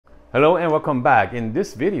Hello and welcome back. In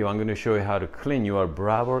this video, I'm going to show you how to clean your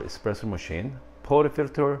Breville espresso machine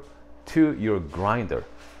portafilter to your grinder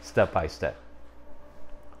step by step.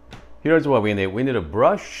 Here's what we need. We need a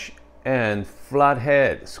brush and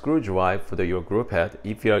flathead screwdriver for your group head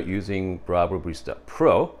if you are using Breville Barista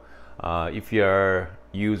Pro. If you are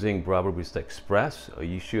using Breville Barista Express,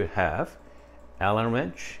 you should have Allen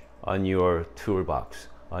wrench on your toolbox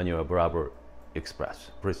on your Breville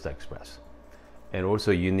Barista Express. And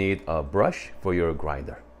also you need a brush for your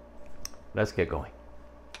grinder. Let's get going.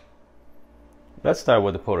 Let's start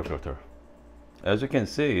with the portafilter. As you can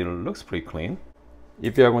see, it looks pretty clean.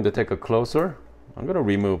 If you are going to take a closer, I'm going to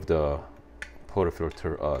remove the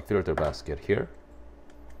portafilter filter basket here.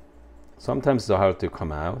 Sometimes it's hard to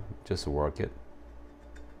come out, just work it.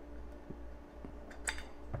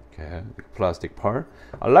 Okay, plastic part.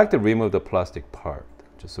 I like to remove the plastic part,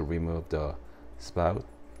 just to remove the spout.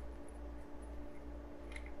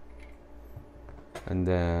 And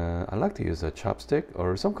then I like to use a chopstick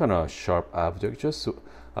or some kind of sharp object. Just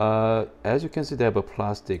as you can see, they have a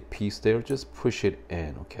plastic piece there. Just push it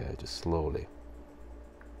in, okay, just slowly,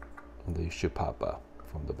 and then it should pop out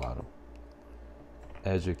from the bottom.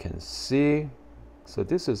 As you can see, so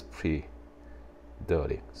this is pretty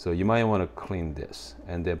dirty. So you might want to clean this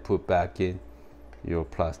and then put back in your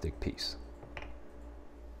plastic piece.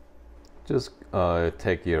 Just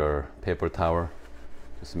take your paper towel.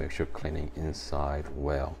 Just make sure cleaning inside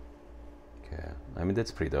well. Okay, I mean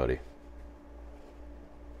that's pretty dirty.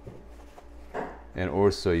 And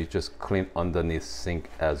also you just clean underneath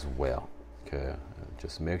sink as well. Okay,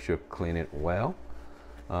 just make sure clean it well.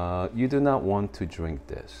 You do not want to drink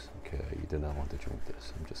this. Okay, you do not want to drink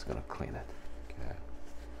this. I'm just gonna clean it. Okay.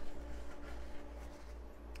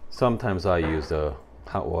 Sometimes I use the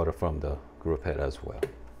hot water from the group head as well.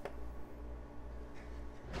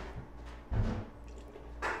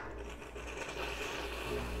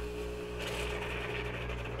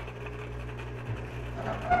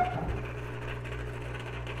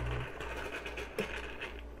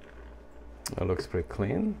 It looks pretty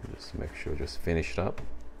clean. Just make sure, just finish it up.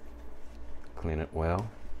 Clean it well.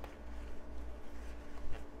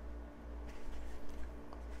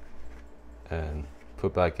 And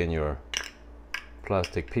put back in your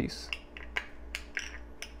plastic piece.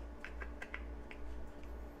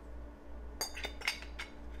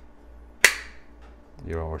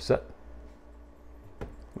 You're all set.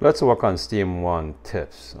 Let's work on steam 1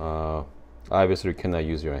 tips. Obviously you cannot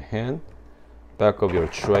use your hand. Back of your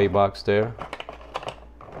tray box there,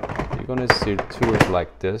 you're gonna see tools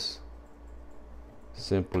like this.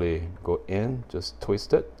 Simply go in, just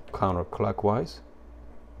twist it counterclockwise,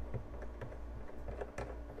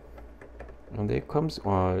 and there comes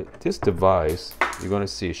this device. You're gonna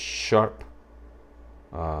see a sharp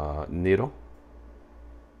needle.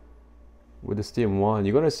 With the steam 1,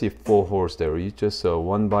 you're gonna see 4 holes there. You just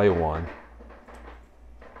one by one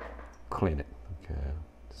clean it. Okay.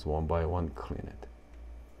 One by one clean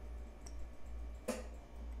it.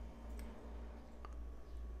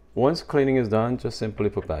 Once cleaning is done, just simply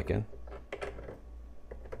put back in.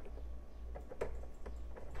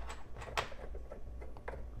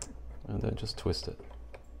 And then just twist it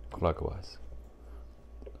clockwise.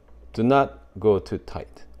 Do not go too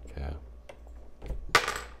tight. Okay.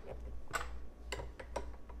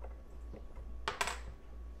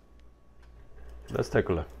 Let's take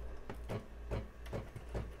a look.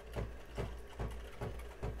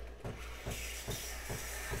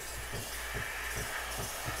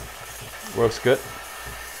 Works good.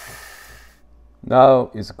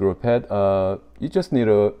 Now it's group head. You just need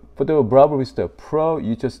for the Breville Barista Pro,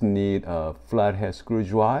 you just need a flathead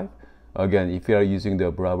screwdriver. Again, if you are using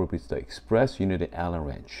the Breville Barista Express, you need an Allen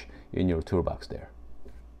wrench in your toolbox there.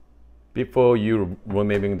 Before you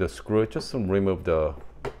removing the screw, just remove the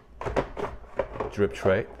drip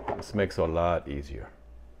tray. This makes it a lot easier.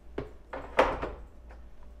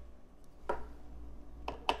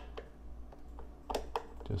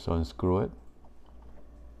 Just unscrew it.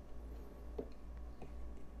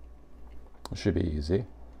 It should be easy.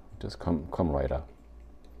 Just come right out.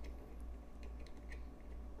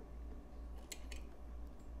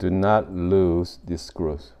 Do not lose these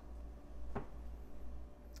screws.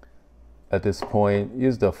 At this point,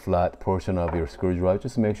 use the flat portion of your screwdriver.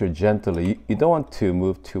 Just make sure gently. You don't want to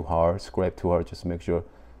move too hard, scrape too hard. Just make sure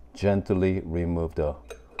gently remove the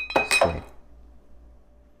screen.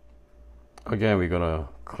 Again, we're gonna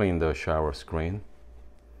clean the shower screen.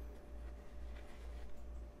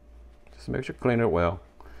 Just make sure clean it well.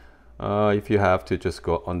 If you have to, just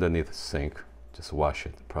go underneath the sink. Just wash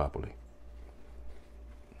it properly.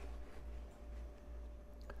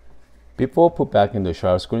 Before put back in the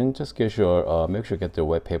shower screen, just get your make sure you get the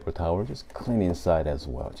wet paper towel. Just clean inside as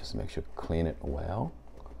well. Just make sure clean it well.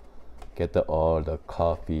 Get all the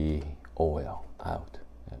coffee oil out.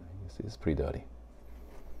 Yeah, you see, it's pretty dirty.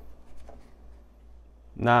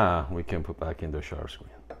 Now we can put back in the shower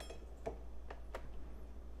screen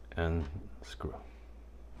and screw.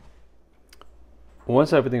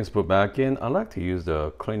 Once everything is put back in, I like to use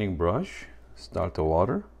the cleaning brush. Start the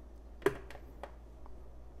water.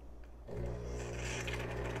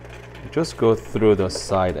 Just go through the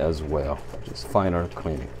side as well. Just finer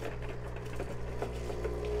cleaning.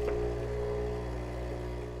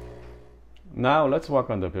 Now let's work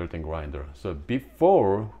on the built-in grinder. So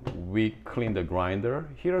before we clean the grinder,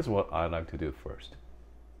 here's what I like to do first.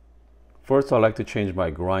 First, I like to change my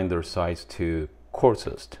grinder size to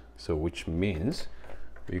coarsest. So which means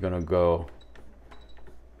we're gonna go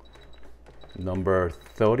number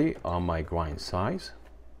 30 on my grind size.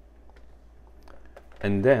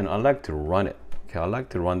 And then I like to run it. Okay, I like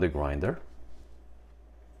to run the grinder.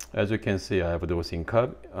 As you can see, I have a dosing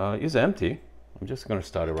cup. It's empty. I'm just gonna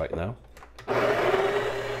start it right now.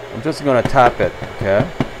 I'm just gonna tap it, okay?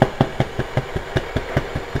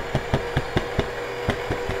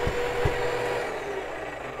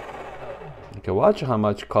 Okay, watch how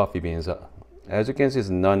much coffee beans are. As you can see,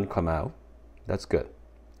 none come out. That's good.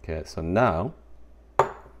 Okay, so now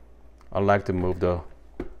I like to move the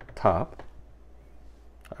top.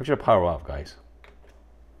 Actually, power off, guys.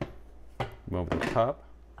 Move the top,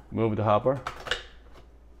 move the hopper.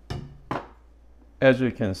 As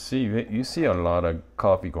you can see, you see a lot of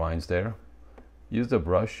coffee grinds there. Use the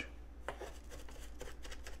brush.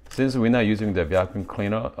 Since we're not using the vacuum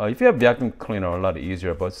cleaner, if you have vacuum cleaner, a lot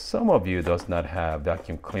easier, but some of you does not have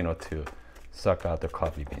vacuum cleaner to suck out the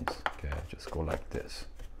coffee beans. Okay, just go like this,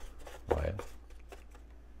 right?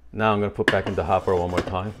 Now I'm gonna put back in the hopper one more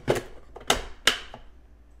time.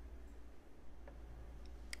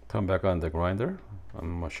 Turn back on the grinder, on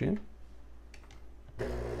the machine.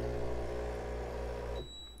 Okay,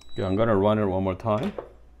 I'm gonna run it one more time.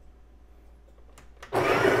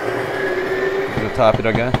 I'm gonna tap it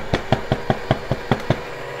again.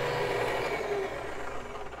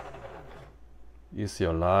 You see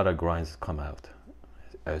a lot of grinds come out,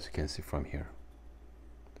 as you can see from here.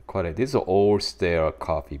 These are all stale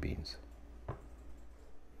coffee beans.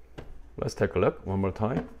 Let's take a look one more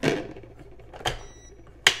time.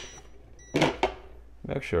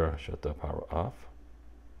 Make sure shut the power off.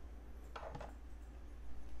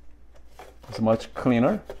 It's much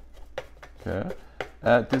cleaner. Okay.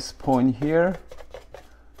 At this point here,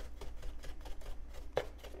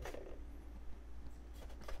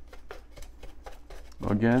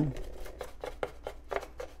 again,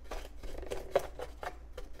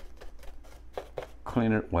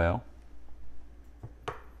 clean it well.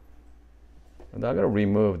 And I'm gonna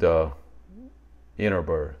remove the inner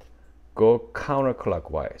bird. Go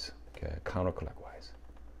counterclockwise. Okay, counterclockwise.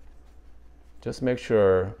 Just make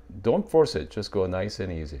sure, don't force it, just go nice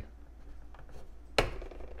and easy.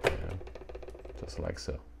 Yeah, just like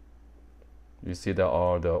so. You see that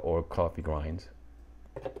all the old coffee grinds.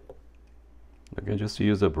 Again, just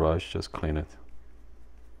use a brush, just clean it.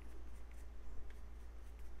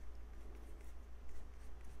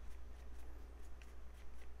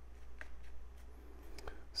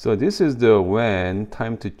 So this is the when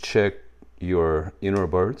time to check your inner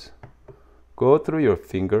birds. Go through your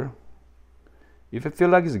finger. If you feel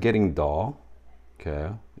like it's getting dull,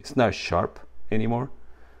 okay, it's not sharp anymore,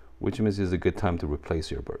 which means it's a good time to replace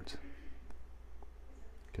your birds.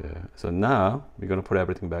 Okay, so now we're gonna put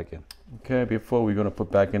everything back in. Okay, before we're gonna put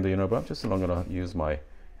back in the inner bird, I'm gonna use my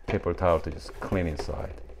paper towel to just clean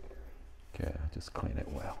inside. Okay, just clean it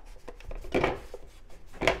well.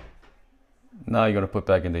 Now you're gonna put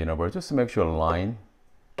back in the inner bird just to make sure line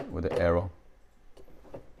with the arrow.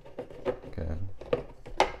 Okay.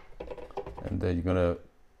 And then you're gonna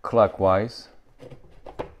clockwise.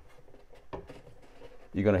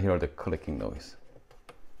 You're gonna hear the clicking noise.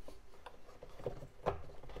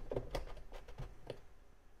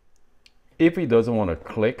 If it doesn't want to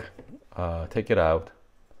click, take it out.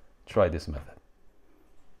 Try this method.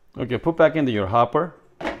 Okay, put back into your hopper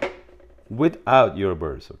without your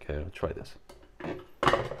birds. Okay, try this.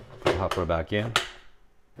 Put the hopper back in.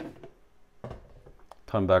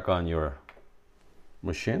 Turn back on your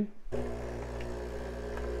machine.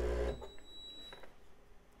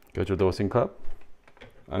 Get your dosing cup.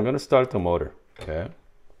 I'm gonna start the motor. Okay.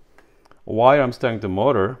 While I'm starting the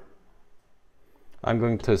motor, I'm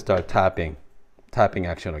going to start tapping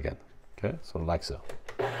action again. Okay, so like so.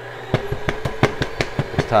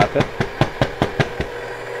 Just tap it.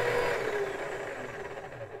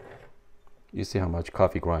 You see how much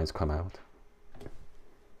coffee grinds come out.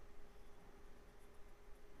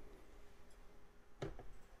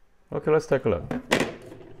 Okay, let's take a look.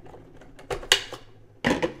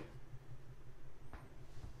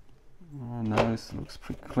 Now it looks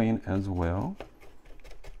pretty clean as well.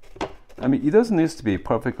 I mean, it doesn't need to be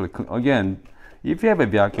perfectly clean. Again, if you have a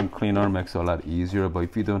vacuum cleaner, it makes it a lot easier. But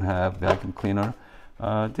if you don't have vacuum cleaner,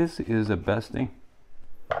 this is the best thing.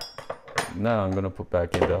 Now I'm gonna put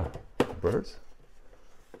back in the birds,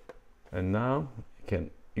 and now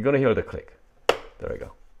you're gonna hear the click. There we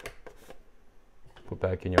go. Put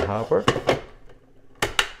back in your hopper.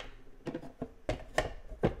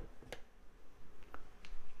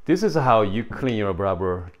 This is how you clean your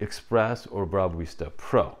Breville Express or Breville Vista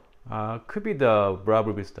Pro. Could be the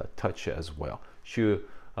Breville Vista Touch as well. Should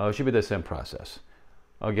be the same process.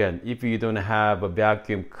 Again, if you don't have a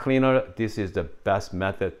vacuum cleaner, this is the best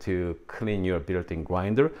method to clean your built-in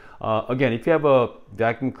grinder. Again, if you have a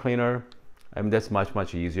vacuum cleaner, I mean, that's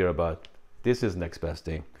much easier, but this is next best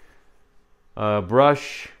thing.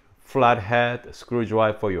 Brush, flathead,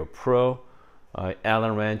 screwdriver for your Pro,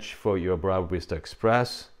 Allen wrench for your Breville Vista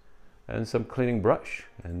Express, and some cleaning brush.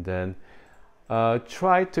 And then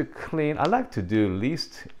try to clean. I like to do at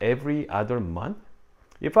least every other month.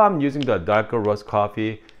 If I'm using the darker roast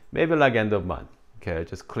coffee, maybe like end of month. Okay,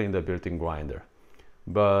 just clean the built-in grinder.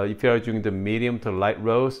 But if you're doing the medium to light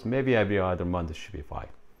roast, maybe every other month it should be fine.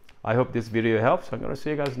 I hope this video helps. I'm gonna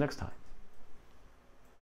see you guys next time.